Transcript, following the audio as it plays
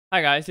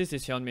Hi guys, this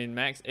is Hyunmin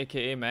Max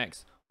aka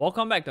Max.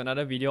 Welcome back to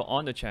another video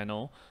on the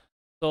channel.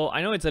 So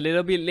I know it's a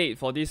little bit late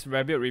for this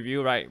Rabiot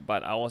review, right?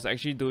 But I was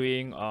actually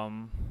doing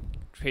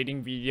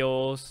trading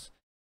videos,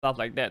 stuff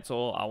like that,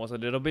 so I was a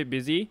little bit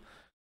busy.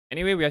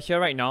 Anyway, we are here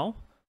right now.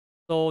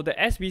 So the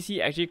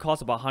SBC actually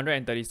costs about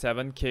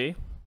 137k.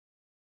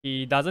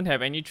 He doesn't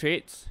have any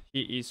traits.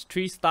 He is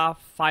 3-star,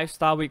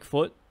 5-star weak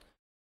foot.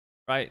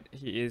 Right?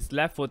 He is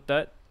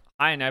left-footed,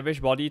 high and average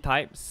body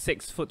type,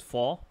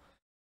 6'4"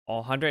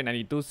 or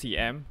 192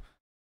 cm.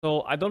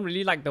 So I don't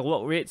really like the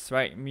work rates,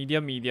 right?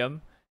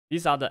 Medium.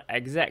 These are the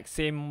exact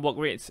same work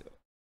rates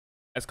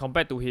as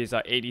compared to his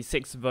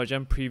 86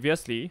 version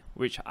previously,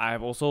 which I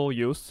have also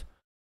used.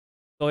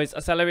 So his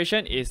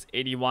acceleration is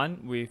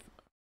 81 with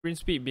sprint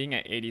speed being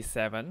at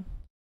 87.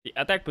 The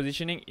attack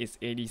positioning is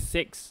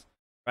 86,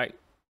 right?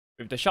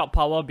 With the shot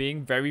power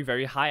being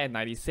very high at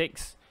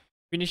 96.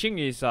 Finishing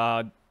is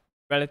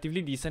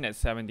relatively decent at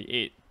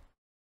 78.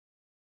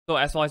 So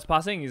as for his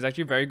passing, is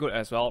actually very good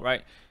as well,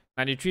 right?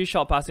 93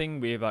 short passing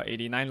with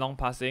 89 long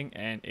passing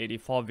and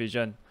 84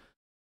 vision.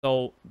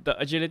 So the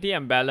agility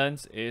and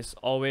balance is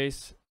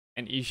always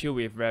an issue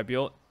with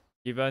Rabiot,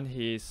 given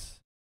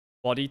his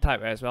body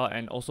type as well,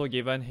 and also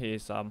given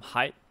his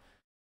height.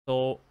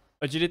 So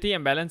agility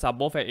and balance are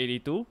both at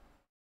 82,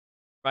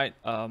 right?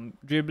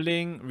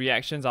 Dribbling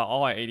reactions are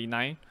all at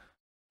 89,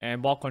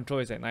 and ball control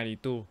is at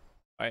 92,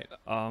 right?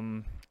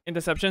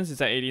 Interceptions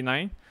is at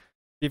 89.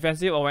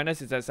 Defensive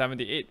awareness is at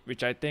 78,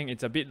 which I think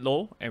it's a bit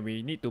low, and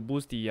we need to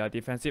boost the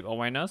defensive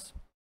awareness.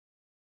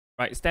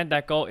 Right, stand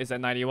tackle is at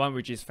 91,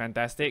 which is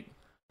fantastic.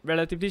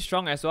 Relatively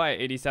strong as well at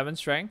 87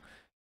 strength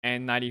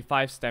and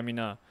 95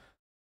 stamina.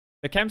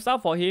 The camp style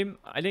for him,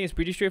 I think it's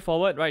pretty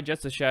straightforward, right?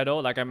 Just a shadow.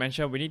 Like I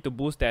mentioned, we need to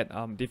boost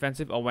that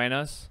defensive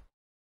awareness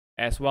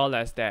as well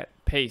as that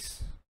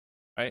pace,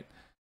 right?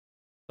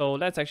 So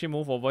let's actually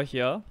move over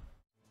here.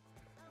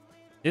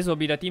 This will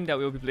be the team that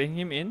we'll be playing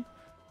him in,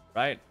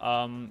 right?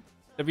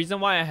 The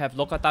reason why I have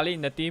Locatelli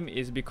in the team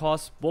is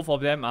because both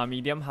of them are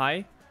medium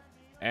high,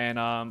 and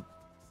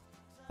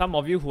some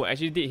of you who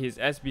actually did his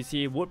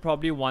SBC would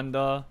probably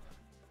wonder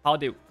how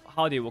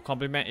they will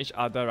complement each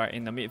other, right,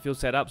 in the midfield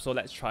setup. So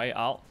let's try it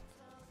out.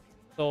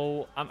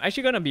 So I'm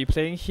actually gonna be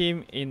playing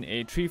him in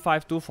a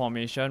 3-5-2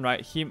 formation,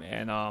 right? Him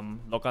and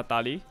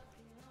Locatelli.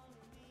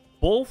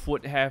 Both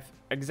would have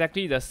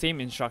exactly the same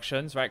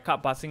instructions, right?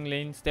 Cut passing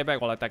lane, stay back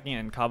while attacking,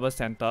 and cover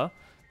center.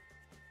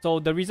 So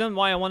the reason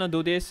why I want to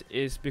do this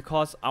is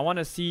because I want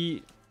to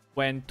see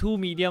when two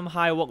medium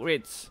high work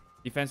rates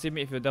defensive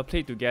midfielder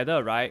play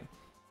together, right?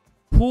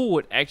 Who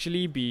would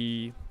actually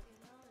be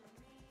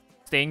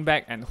staying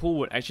back and who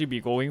would actually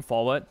be going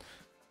forward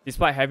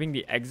despite having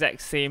the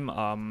exact same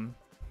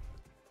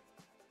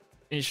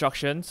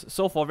instructions.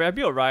 So for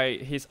Rabiot,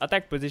 right, his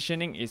attack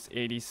positioning is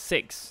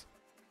 86.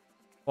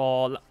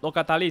 For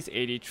Locatelli is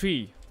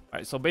 83.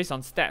 Right, so based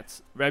on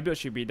stats, Rabiot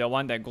should be the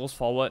one that goes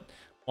forward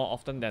more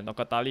often than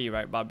Locatelli,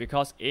 right? But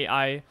because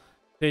AI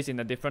plays in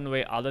a different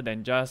way other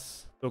than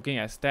just looking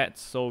at stats,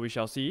 so we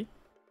shall see.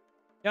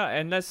 Yeah,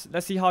 and let's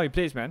see how he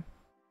plays, man.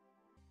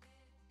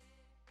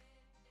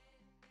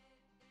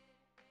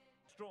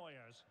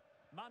 Destroyers.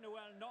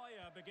 Manuel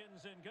Neuer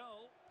begins in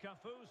goal.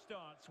 Cafu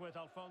starts with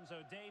Alphonso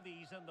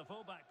Davies in the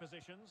fullback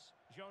positions.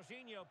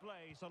 Jorginho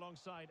plays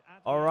alongside.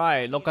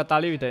 Alright,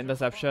 Locatelli with the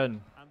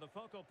interception.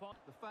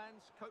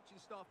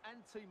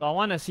 So I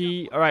want to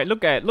see. Alright,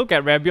 look at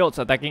Rabiot's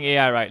attacking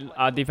AI,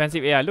 right?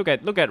 Defensive AI. Look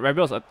at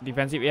Rabiot's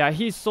defensive AI.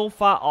 He's so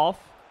far off.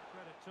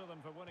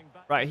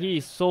 Right, he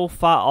is so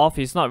far off.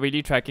 He's not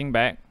really tracking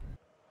back.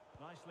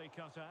 Nicely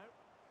cut out.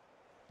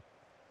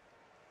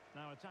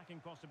 Now attacking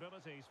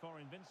possibilities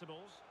for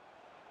Invincibles.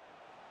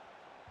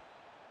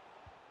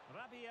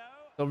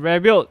 Rabiot. So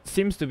Rabiot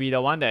seems to be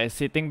the one that is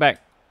sitting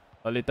back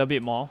a little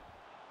bit more.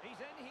 He's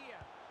in here.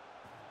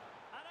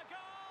 And a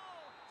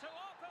goal to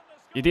open the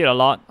score. He did a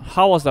lot.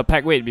 How was the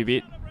pack weight,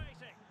 Bibit?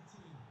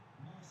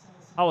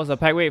 How was the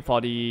pack weight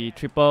for the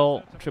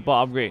triple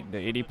upgrade, the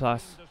 80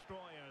 plus?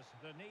 Destroyers,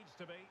 there needs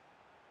to be.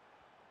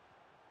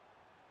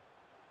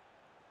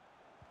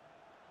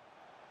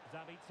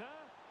 Zabitzer.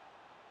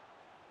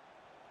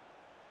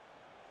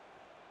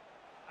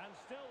 And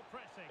still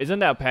pressing. Isn't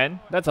that a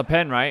pen? That's a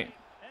pen, right?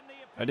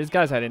 This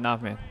guy's had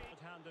enough, man.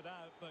 Handed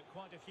out, but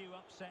quite a few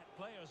upset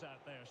players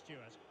out there,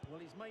 Stuart. Well,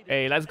 he's made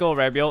Hey, let's go,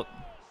 Rabiot.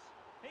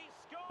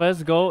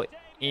 First goal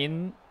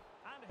in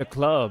the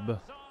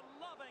club.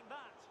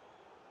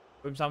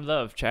 With some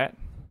love, chat.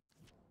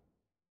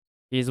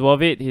 He's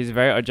worth it. He's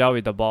very agile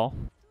with the ball.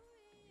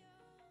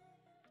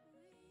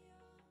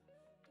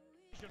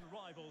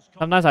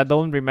 Sometimes I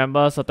don't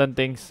remember certain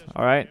things,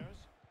 alright?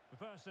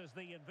 Versus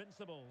the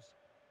Invincibles.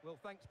 Well,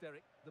 thanks,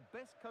 Derek. The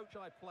best coach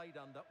I played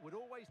under would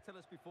always tell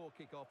us before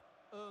kick-off,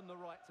 earn the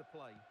right to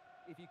play.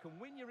 If you can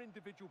win your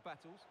individual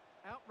battles,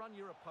 outrun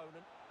your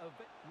opponent,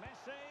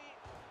 Messi,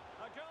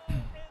 a goal in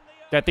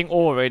the Getting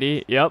old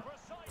already. Yep.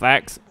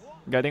 Facts.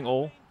 Getting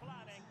old.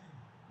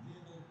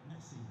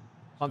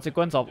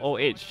 Consequence of old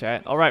age,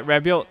 chat. Alright,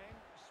 Rabiot.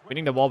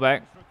 Winning the ball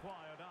back.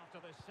 required after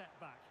this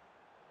setback.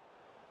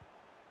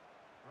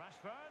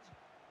 Rashford.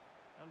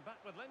 And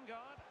back with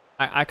Lingard.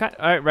 I can't.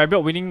 Alright,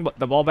 Rabiot winning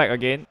the ball back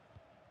again.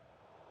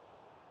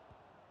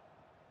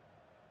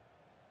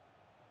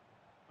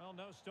 Well,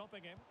 no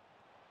stopping him.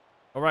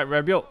 Alright,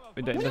 Rabiot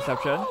with the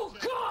interception. Now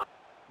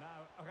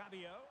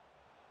Rabiot.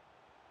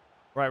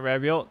 Right,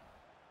 Rabiot.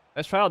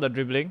 Let's try out the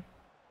dribbling.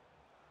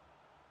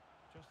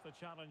 Just the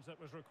challenge that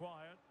was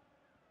required.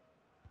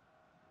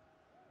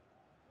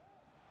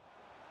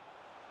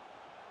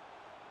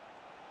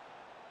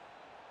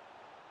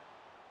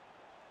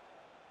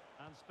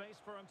 And space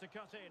for him to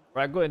cut in.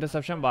 Right, good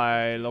interception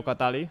by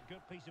Locatelli.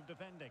 Good piece of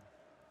defending.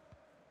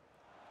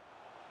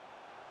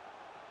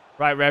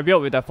 Right,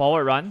 Rabiot with the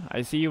forward run.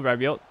 I see you,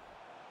 Rabiot.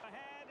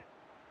 Ahead.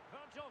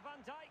 Virgil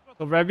van Dijk with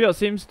So Rabiot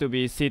seems to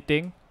be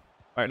sitting.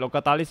 Right,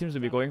 Locatelli seems to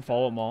be going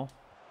forward more.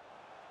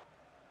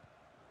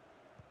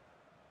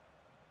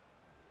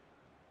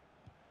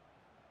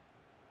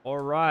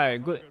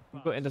 Alright, good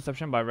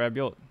interception by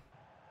Rabiot.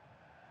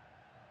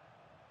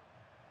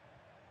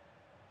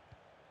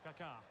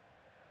 Kaká.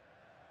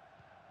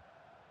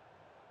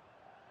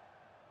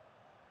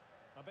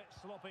 A bit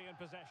sloppy in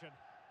possession.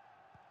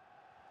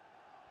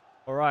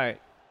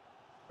 Alright,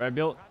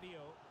 Rabiot.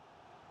 Rabiot.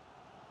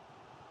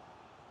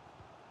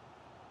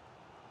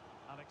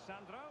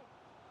 Alexandro.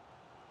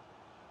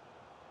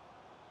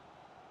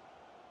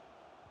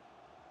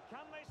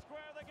 Can they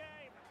square the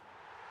game?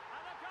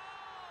 And a goal!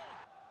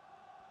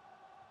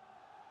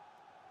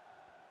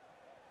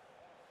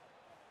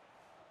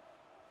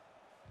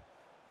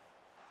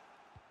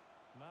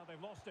 Now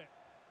they've lost it.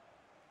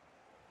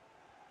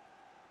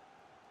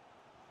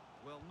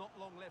 Well, not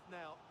long left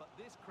now, but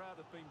this crowd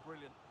have been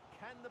brilliant.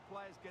 Can the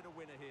players get a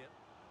winner here?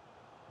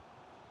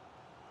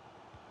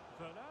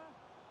 Fuller.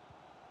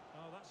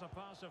 Oh, that's a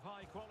pass of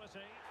high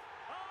quality.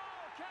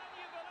 Oh, can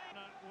you believe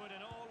that would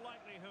in all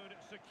likelihood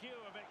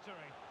secure a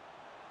victory.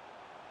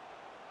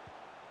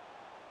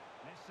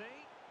 Messi.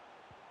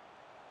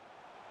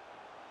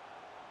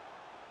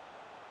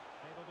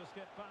 Able to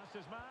skip past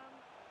his man.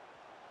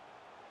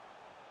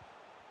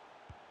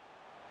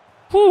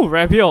 Whew,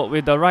 Rabiot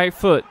with the right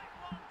foot.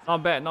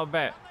 Not bad, not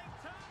bad. And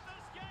they've turned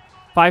this game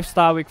on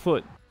 5-star weak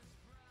foot.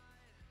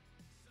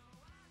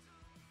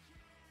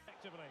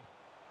 effectively.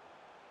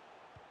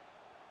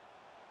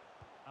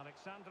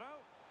 Alexandro.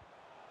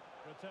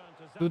 Return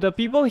to Do the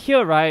people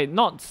here, right,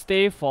 not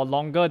stay for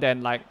longer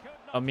than like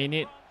a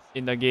minute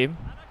in the game?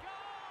 and a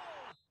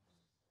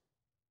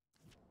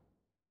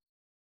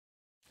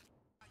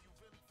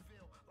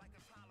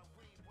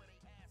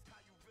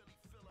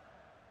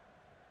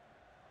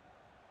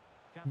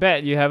goal!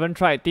 Bet you haven't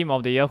tried Team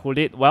of the Year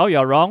Hulit. Well,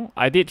 you're wrong.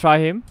 I did try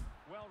him.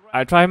 Well I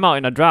read. tried him out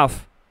in a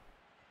draft.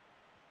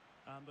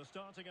 And the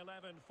starting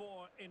 11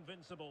 for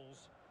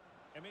Invincibles.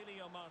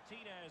 Emilio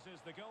Martinez is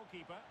the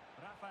goalkeeper.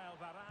 Rafael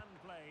Varane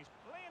plays.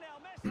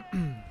 Lionel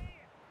Messi!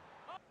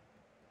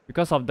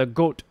 Because of the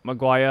GOAT,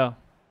 Maguire.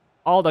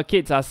 All the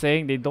kids are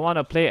saying they don't want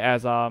to play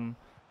as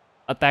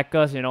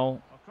attackers, you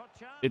know.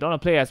 Okocha. They don't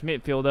want to play as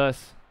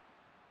midfielders.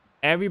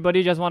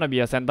 Everybody just want to be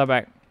a centre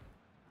back.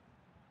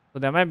 So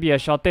there might be a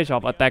shortage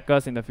of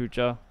attackers in the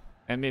future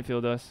and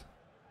midfielders.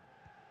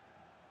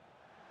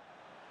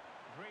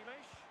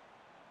 Grealish.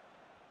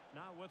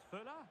 Now with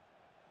Fuller.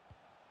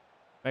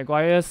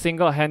 Maguire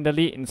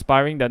single-handedly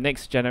inspiring the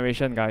next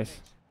generation,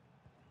 guys.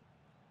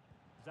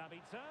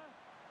 Zabitzer.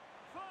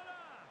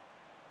 Fuller.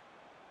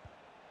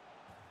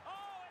 Oh,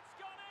 it's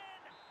gone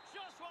in.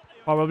 Just what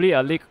they Probably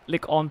a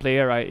League On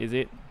player, right? Is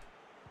it?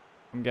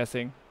 I'm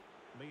guessing.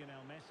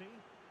 Lionel Messi.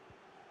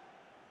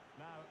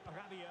 Now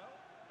Rabiot.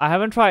 I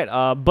haven't tried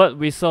Bird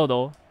Whistle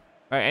though.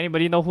 Right?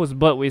 Anybody know who's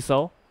Bird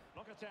Whistle?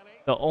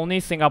 Locatelli. The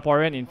only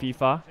Singaporean in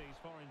FIFA.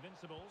 For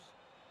Invincibles.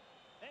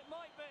 It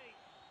might be.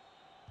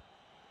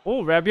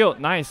 Oh, Rabiot,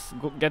 nice.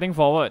 Getting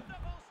forward.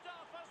 Wonderful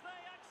stuff as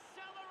they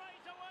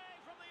accelerate away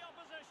from the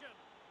opposition.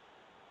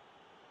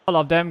 All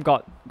of them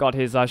got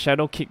his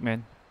shadow kick,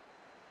 man.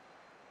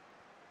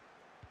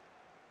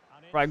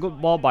 And Right, good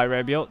inside ball by the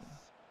Rabiot. pass.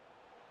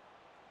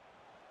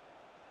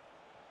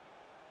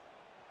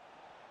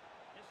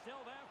 It's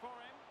still there for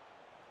him.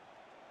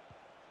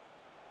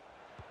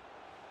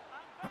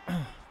 And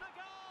there's the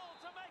goal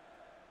to make.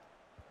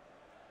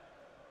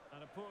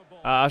 And a poor ball.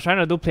 I was trying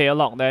to do player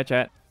lock there,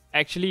 chat.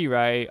 Actually,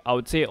 right, I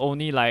would say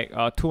only like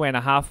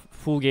 2.5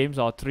 full games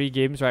or 3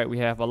 games, right? We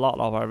have a lot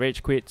of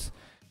rage quits.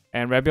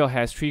 And Rabiot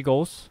has 3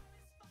 goals.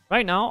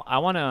 Right now, I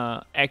want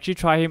to actually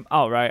try him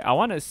out, right? I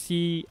want to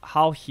see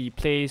how he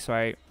plays,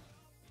 right?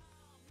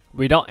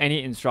 Without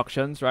any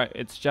instructions, right?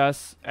 It's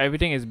just,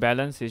 everything is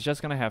balanced. He's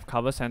just going to have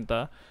cover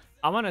center.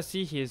 I want to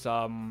see his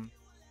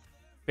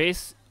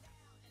base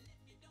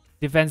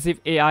defensive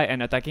AI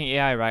and attacking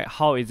AI, right?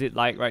 How is it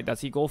like, right? Does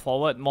he go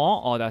forward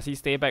more or does he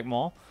stay back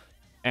more?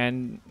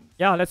 And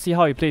yeah, let's see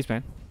how he plays,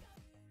 man.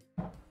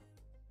 It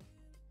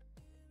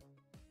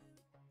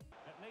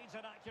needs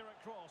an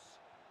accurate cross.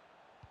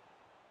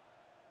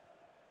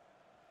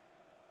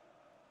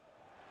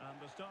 And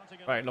the starting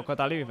Right, 11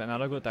 Locatelli with for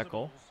another good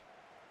tackle.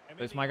 Invincibles.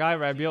 So it's my guy,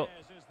 Rabiot.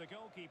 Martinez is the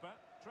goalkeeper.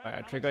 Right, I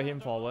Trent trigger him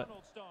Alexander-Arnold forward.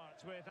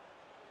 starts with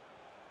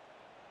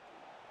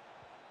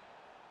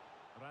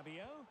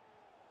Rabiot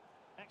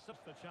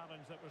accepts the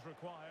challenge that was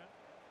required.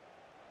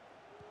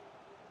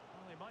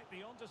 Well, they might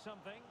be onto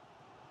something.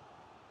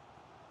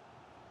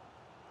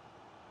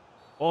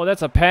 Oh,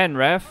 that's a pen,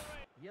 ref.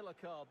 Yellow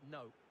card,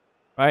 no.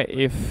 Right,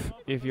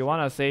 if you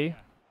wanna say.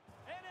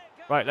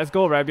 Right, let's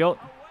go, Rabiot.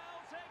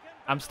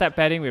 I'm step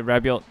padding with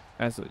Rabiot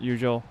as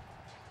usual.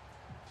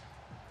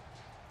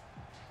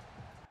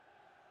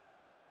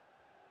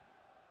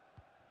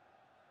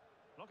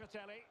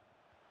 Locatelli.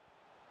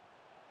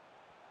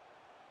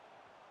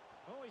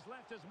 Oh, he's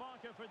left his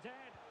marker for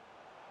dead.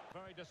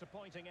 Very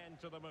disappointing end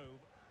to the move.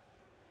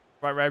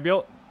 Right,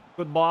 Rabiot.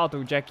 Good ball out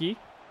to Jackie.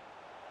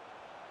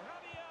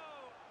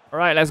 Rabiot.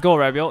 Alright, let's go,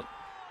 Rabiot.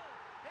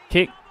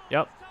 Kick.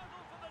 Yep.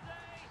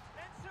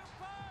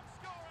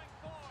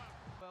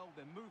 Well,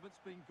 their movement's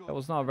been good. That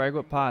was not a very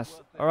good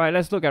pass. Alright,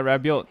 let's look at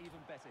Rabiot.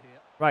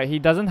 Right, he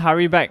doesn't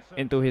hurry back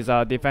into his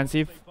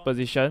defensive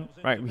position.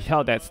 Right, we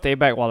held that stay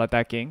back while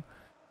attacking.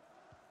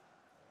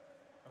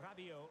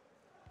 Rabiot.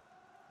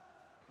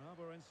 Well,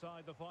 we're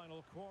inside the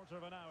final quarter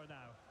of an hour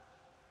now.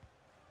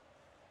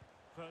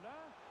 Fuller,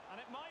 and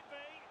it might be.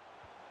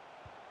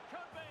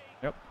 Could be.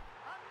 Yep.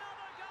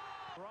 Another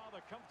goal.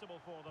 Rather comfortable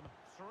for them.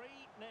 3-0.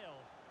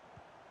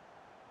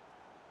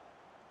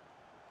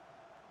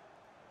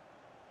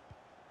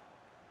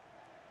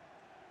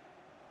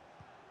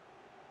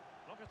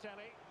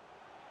 Locatelli.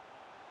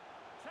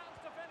 Chance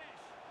to finish.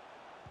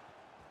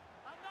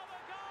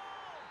 Another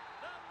goal.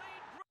 The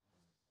lead.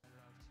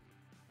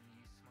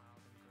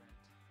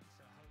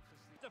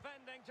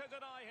 Defending to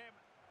deny him.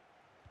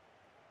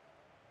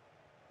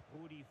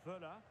 Rudi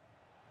Fuller.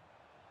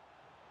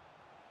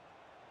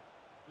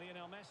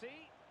 Lionel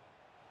Messi.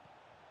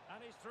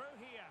 And he's through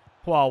here.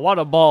 Wow, what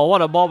a ball.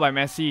 What a ball by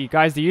Messi.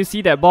 Guys, do you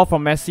see that ball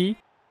from Messi?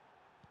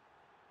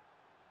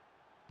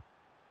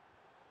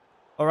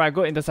 Alright,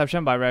 good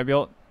interception by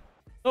Rabiot.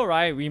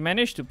 Alright, we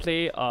managed to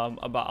play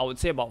I would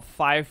say about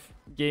 5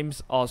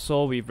 games or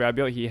so with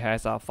Rabiot. He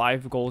has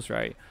 5 goals,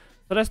 right?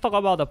 So let's talk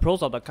about the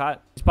pros of the card.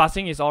 His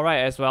passing is alright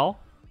as well.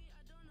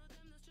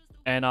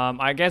 And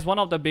I guess one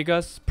of the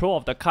biggest pro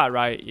of the card,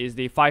 right, is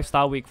the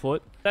 5-star weak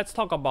foot. Let's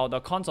talk about the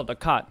cons of the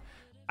card.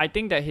 I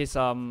think that his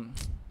you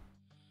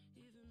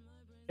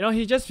know,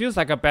 he just feels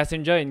like a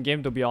passenger in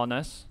game, to be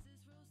honest.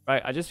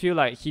 Right, I just feel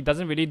like he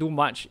doesn't really do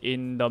much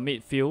in the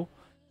midfield.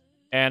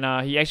 And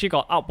he actually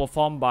got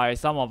outperformed by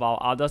some of our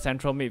other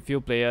central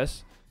midfield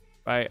players.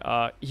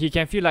 Right, he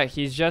can feel like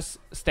he's just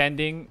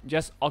standing,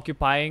 just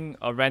occupying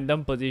a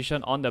random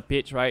position on the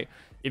pitch, right?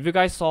 If you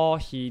guys saw,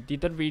 he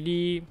didn't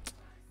really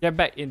get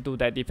back into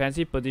that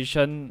defensive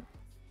position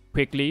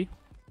quickly.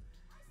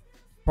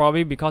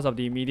 Probably because of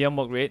the medium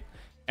work rate.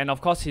 And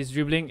of course, his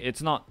dribbling,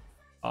 it's not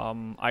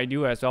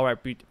ideal as well,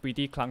 right?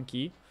 Pretty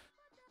clunky.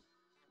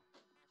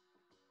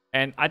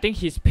 And I think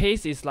his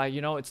pace is like,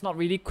 you know, it's not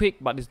really quick,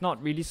 but it's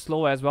not really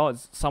slow as well.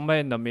 It's somewhere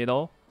in the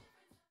middle.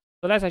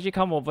 So let's actually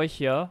come over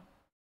here.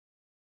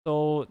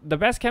 So the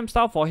best chem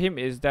style for him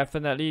is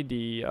definitely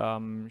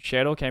the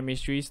shadow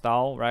chemistry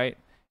style, right?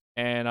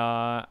 And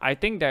I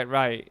think that,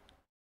 right,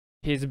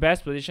 his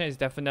best position is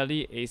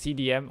definitely a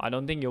CDM. I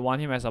don't think you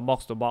want him as a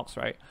box-to-box,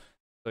 right?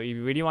 So if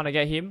you really want to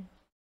get him,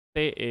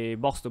 say a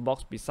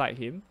box-to-box beside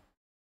him.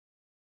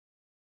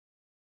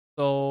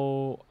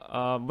 So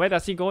where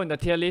does he go in the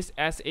tier list?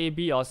 S, A,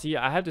 B, or C?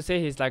 I have to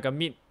say he's like a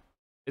mid.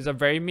 It's a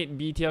very mid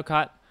B tier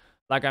card.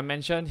 Like I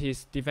mentioned,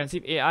 his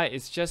defensive AI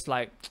is just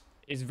like,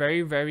 it's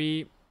very,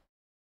 very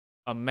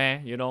meh,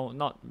 you know,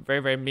 not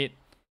very mid.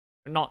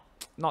 Not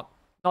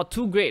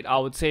too great, I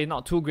would say.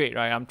 Not too great,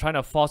 right? I'm trying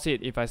to force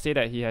it if I say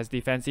that he has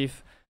decent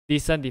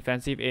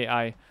defensive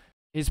AI.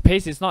 His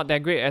pace is not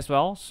that great as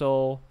well,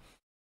 so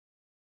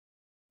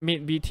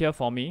mid B tier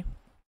for me.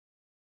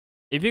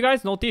 If you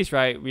guys notice,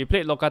 right, we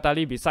played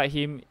Locatelli beside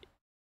him,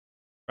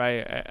 right,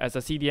 as a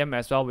CDM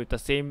as well with the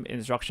same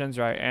instructions,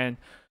 right? And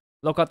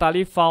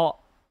Locatelli far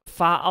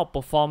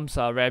outperforms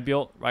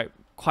Rabiot, right?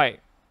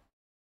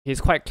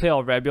 He's quite clear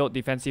of Rabiot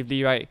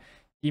defensively, right?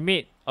 He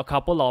made a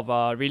couple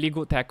of really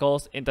good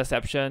tackles,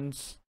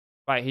 interceptions,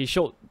 right? He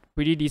showed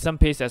pretty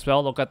decent pace as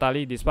well,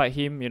 Locatelli, despite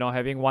him, you know,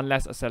 having 1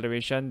 less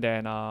acceleration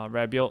than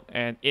Rabiot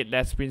and 8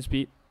 less sprint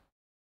speed.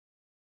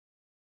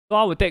 So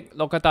I would take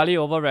Locatelli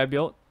over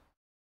Rabiot.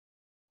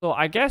 So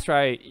I guess,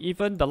 right,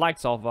 even the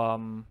likes of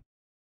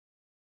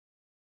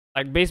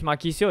like base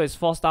Marquisio is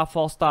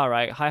 4-star,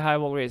 right? High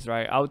work rates,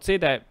 right? I would say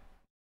that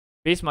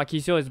base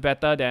Marquisio is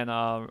better than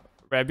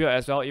Rabiot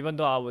as well, even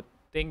though I would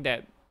think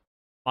that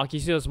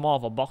Marquisio is more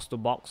of a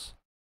box-to-box.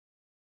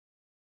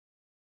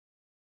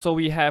 So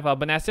we have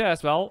Benacer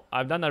as well.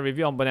 I've done a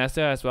review on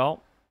Benacer as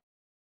well.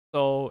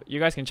 So you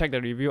guys can check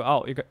the review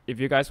out if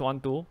you guys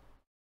want to.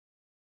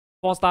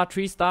 4-star,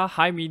 3-star,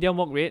 high medium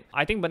work rate.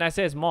 I think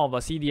Benacer is more of a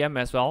CDM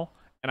as well.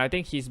 And I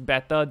think he's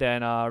better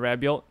than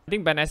Rabiot. I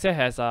think Benacer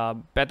has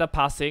better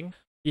passing.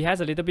 He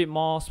has a little bit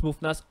more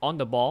smoothness on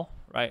the ball,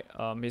 right?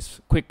 He's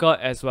quicker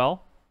as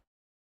well.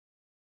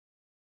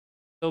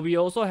 So we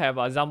also have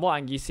Zambo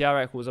Anguissa,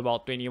 right, who's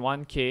about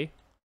 21k.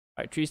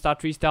 Right,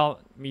 3-star,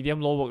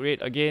 medium low work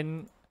rate.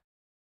 Again,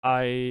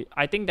 I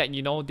think that,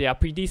 you know, they are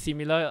pretty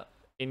similar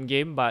in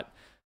game, but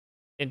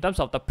in terms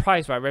of the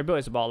price, right, Rabiot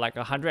is about like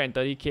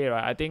 130k,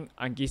 right? I think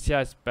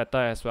Anguissa is better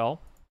as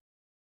well.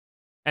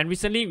 And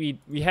recently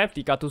we have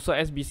the Gattuso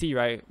SBC,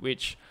 right,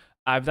 which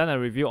I've done a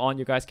review on.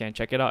 You guys can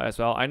check it out as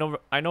well. I know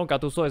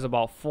Gattuso is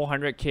about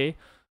 400k,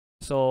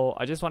 so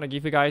I just want to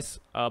give you guys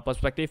a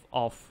perspective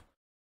of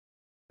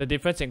the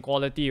difference in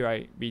quality,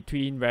 right,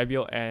 between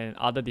Rabiot and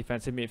other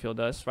defensive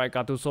midfielders, right?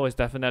 Gattuso is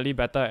definitely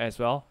better as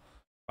well,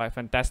 right?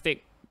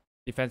 Fantastic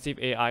defensive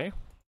AI.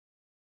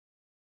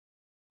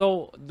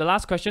 So the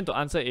last question to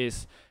answer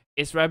is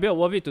Rabiot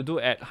worth it to do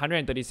at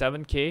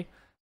 137k?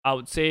 I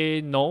would say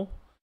no,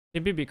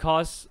 simply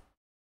because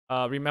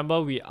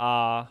remember, we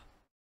are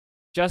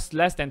just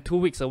less than 2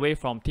 weeks away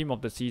from team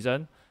of the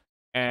season,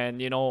 and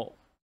you know,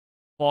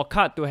 for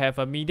Cut to have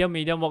a medium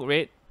work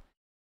rate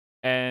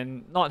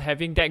and not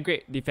having that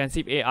great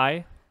defensive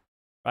AI,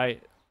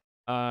 right,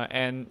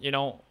 and you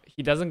know,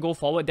 he doesn't go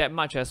forward that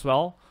much as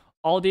well,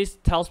 all this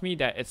tells me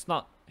that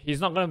he's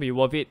not going to be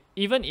worth it.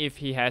 Even if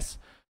he has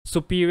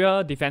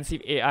superior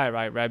defensive AI,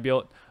 right,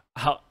 Rabiot,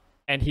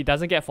 and he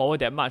doesn't get forward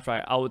that much,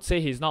 right, I would say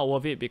he's not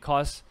worth it,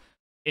 because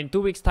in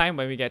 2 weeks time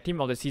when we get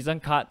team of the season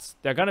cards,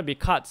 they're going to be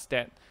cards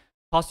that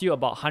cost you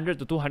about 100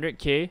 to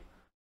 200k,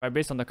 right,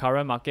 based on the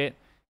current market,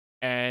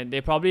 and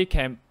they probably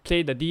can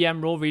play the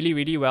DM role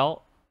really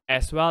well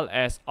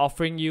as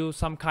offering you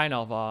some kind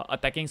of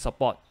attacking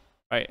support,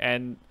 right,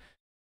 and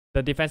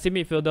the defensive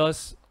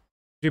midfielders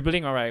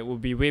dribbling, alright,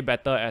 would be way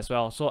better as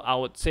well. So I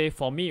would say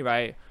for me,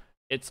 right,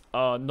 it's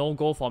a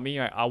no-go for me,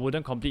 right. I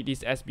wouldn't complete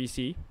this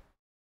SBC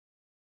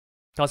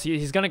because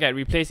he's gonna get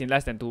replaced in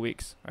less than 2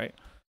 weeks, right.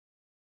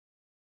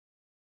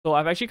 So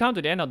I've actually come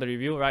to the end of the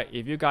review, right.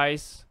 If you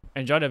guys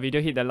enjoyed the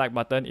video, hit the like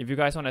button. If you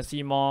guys want to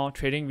see more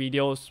trading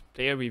videos,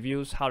 player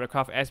reviews, how to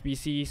craft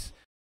SBCs,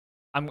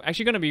 I'm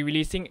actually going to be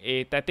releasing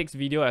a tactics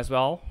video as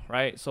well,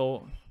 right?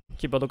 So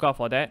keep a lookout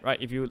for that,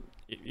 right? If you're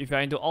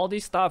into all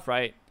this stuff,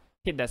 right,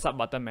 hit that sub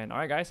button, man.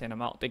 Alright guys, and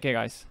I'm out. Take care,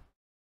 guys.